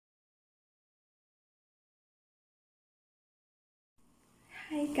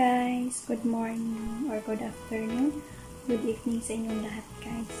Hi guys! Good morning or good afternoon. Good evening sa inyong lahat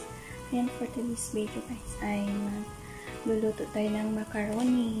guys. Ayan, for today's video guys ay magluluto tayo ng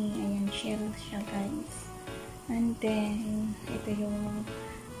macaroni. Ayan, shell siya guys. And then, ito yung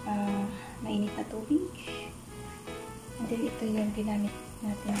mainit na tubig. And then, ito yung ginamit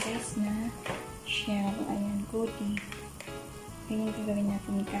natin guys na shell. Ayan, goodie. Ayan yung gagawin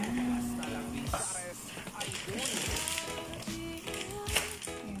natin guys.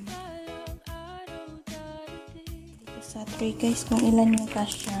 Sa tray guys kung ilan yung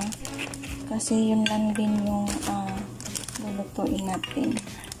kasya kasi yun lang din yung lulutuin natin.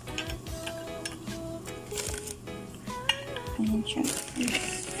 Ayan siya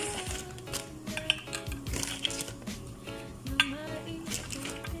guys.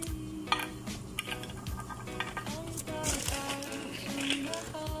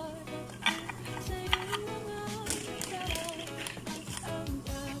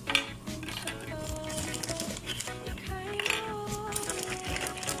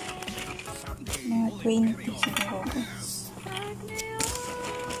 Mga 20 siguro guys.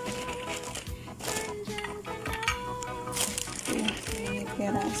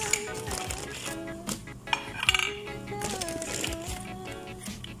 Peras.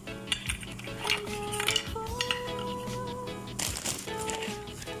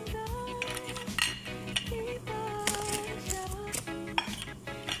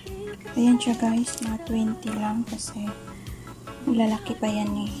 Ayan siya guys, mga 20 lang kasi lalaki pa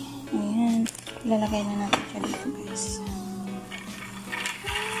yan eh. Ayan. Ilalagay na natin siya dito guys.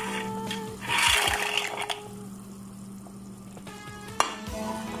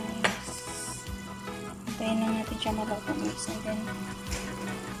 Hintayin na natin siya maluto guys. And then,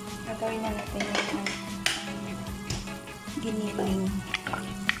 gagawin na natin yung giniling.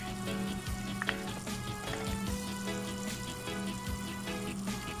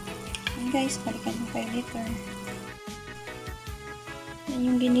 And guys, balikan mo kayo later. Yan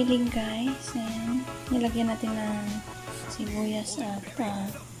yung giniling guys. Ayan. Nilagyan natin ng sibuyas at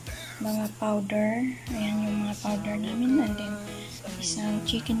mga powder. Ayan yung mga powder namin. And then, isang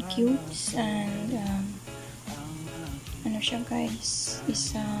chicken cubes. And, ano siya guys?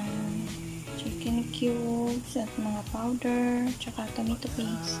 Isang chicken cubes at mga powder. Tsaka tomato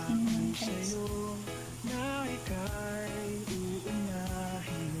paste. Ayan guys.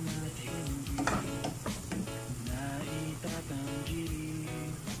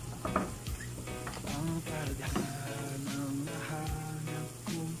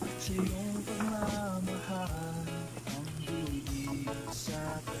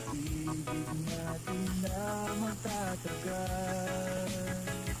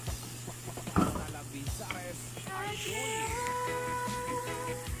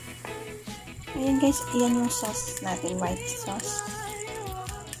 Ayan guys, ayan yung sauce natin, white sauce.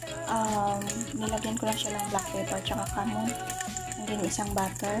 Nilagyan ko lang siya ng black pepper tsaka camon. And then isang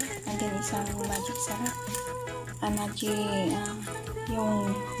butter. And then isang magic sarap.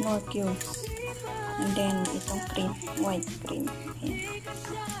 Yung nor cubes. And then itong cream, white cream. Ayan.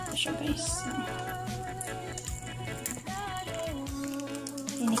 Ito siya guys.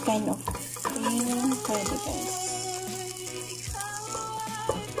 Any kind of cream, pwede guys.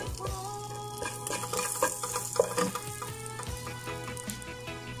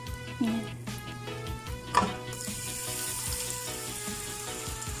 Ayan.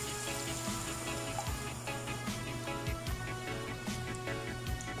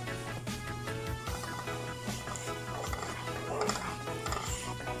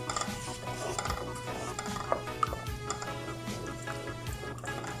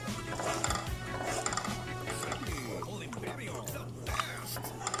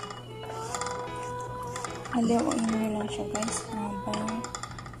 Haluin nyo lang siya guys habang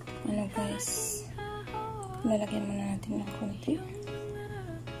guys, lalagyan muna natin ng konti.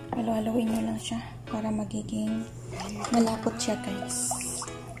 Haluin nyo lang siya para magiging malapot siya guys.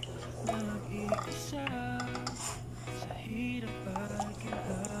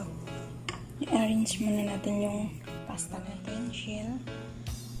 I-arrange muna natin yung pasta natin, shell.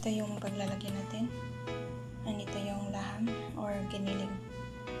 Ito yung paglalagyan natin. And ito yung laham or giniling.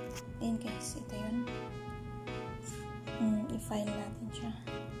 Ayan guys, ito yun. I-file natin siya.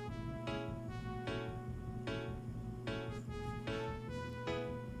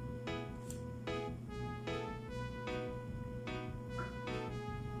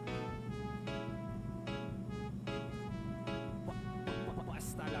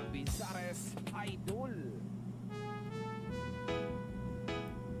 Basta lang Binsares Idol.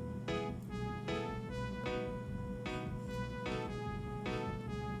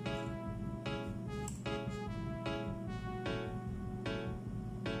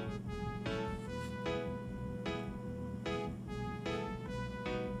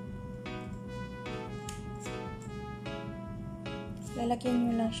 lalagyan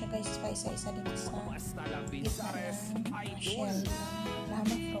nyo lang siya guys pa isa-isa dito sa Basta lang gitna Binsares, ng shell idol. ng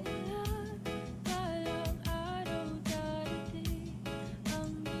lama frog.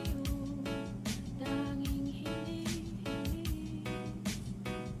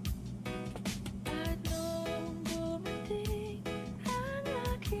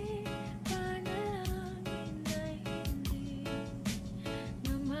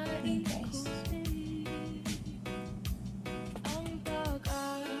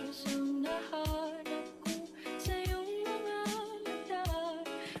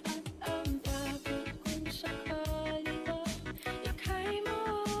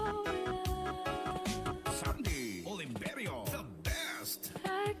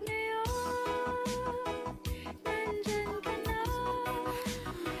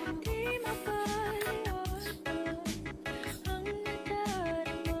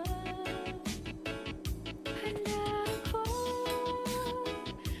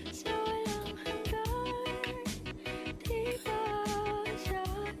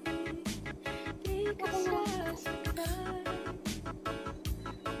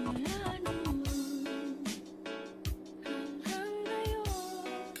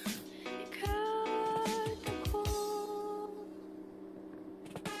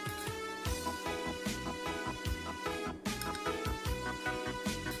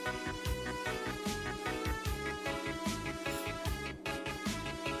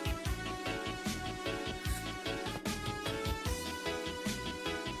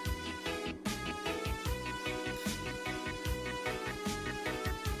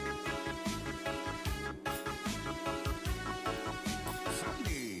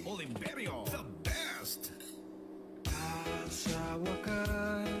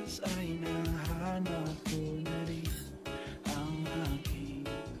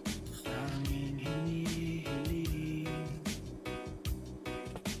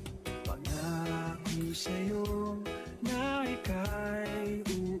 Sa'yo na ika'y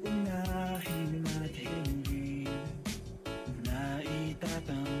uunahin at hindi na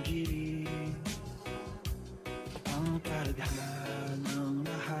itatanggi ang tadhanang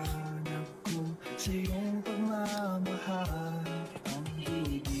nahanap ko sa iyong pagmamahal, ang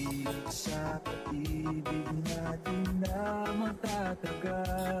higit sa pag-ibig natin na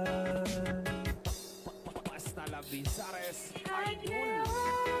magtatagal. Basta lang Binsares, idol.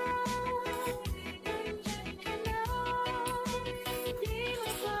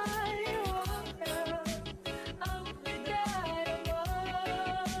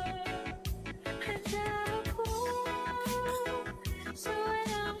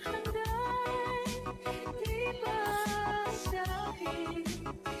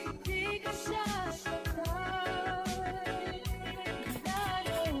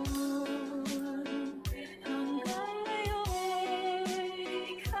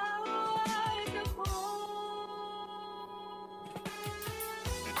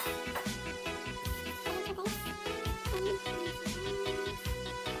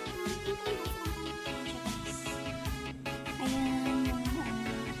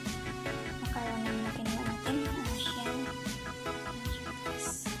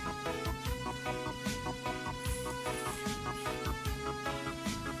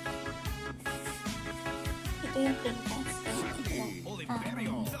 Ito yung printas.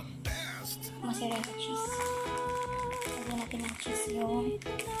 Mozzarella cheese. Lagyan natin ng cheese yung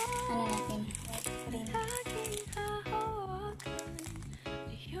ano natin. Rin.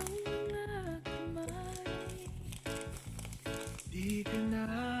 Di ka na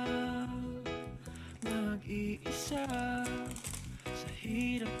mag-iisa sa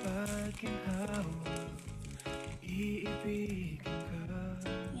hirap at ginhawa, iibigin ka.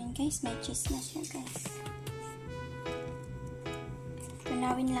 Yan guys, may cheese na siya guys.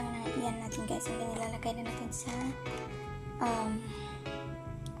 Tunawin lang na yan natin guys, and then ilalagay na natin sa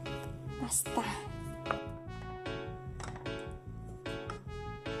pasta.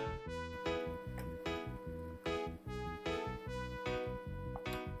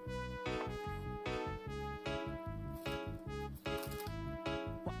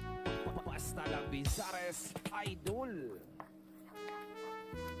 Basta lang Binsares, idol.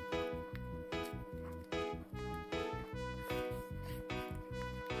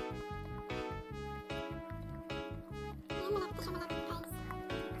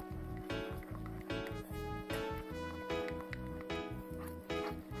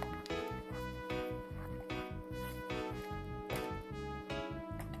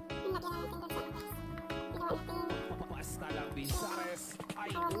 Basta lang Binsares,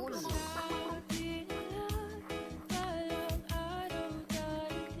 idol.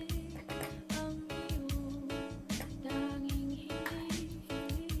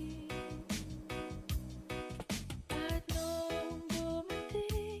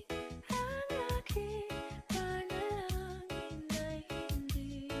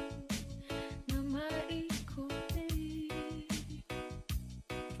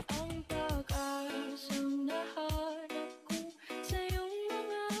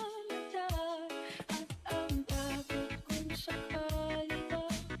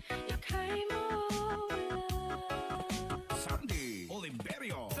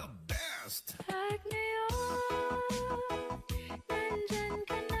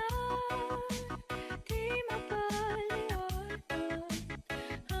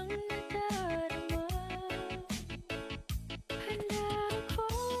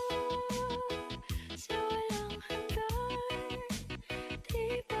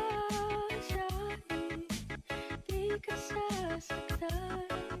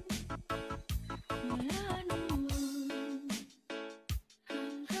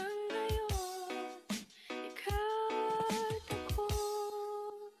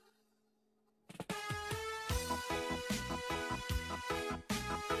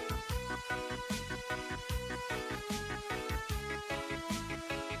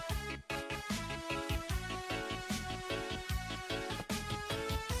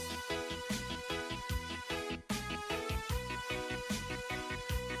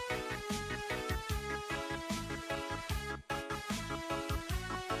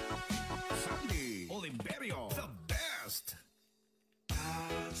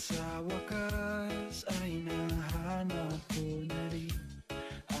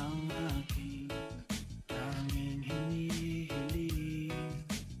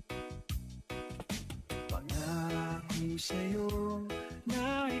 sa'yo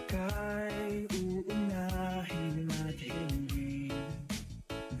na ika'y uunahin at hindi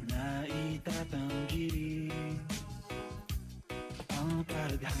na itatanggi. Ang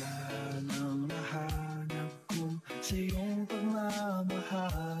tadhanang nahanap ko sa iyong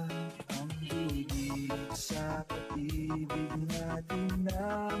pagmamahal, ang higit sa pag-ibig natin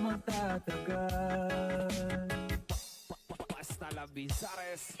na magtatagal. Basta la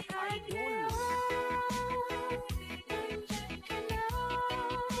Bizares Idol. Nandyan ka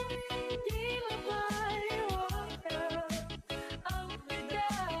lang, di mapaliwanag ang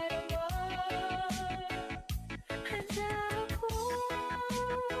nadarama. Handa ako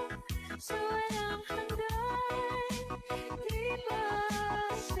sa walang hanggan, di ba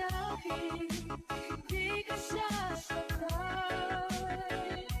sa'kin, di ka sasaktan.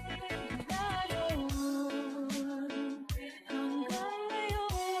 Mula noon hanggang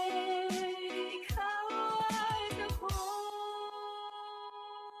ngayon, ikaw ay ako.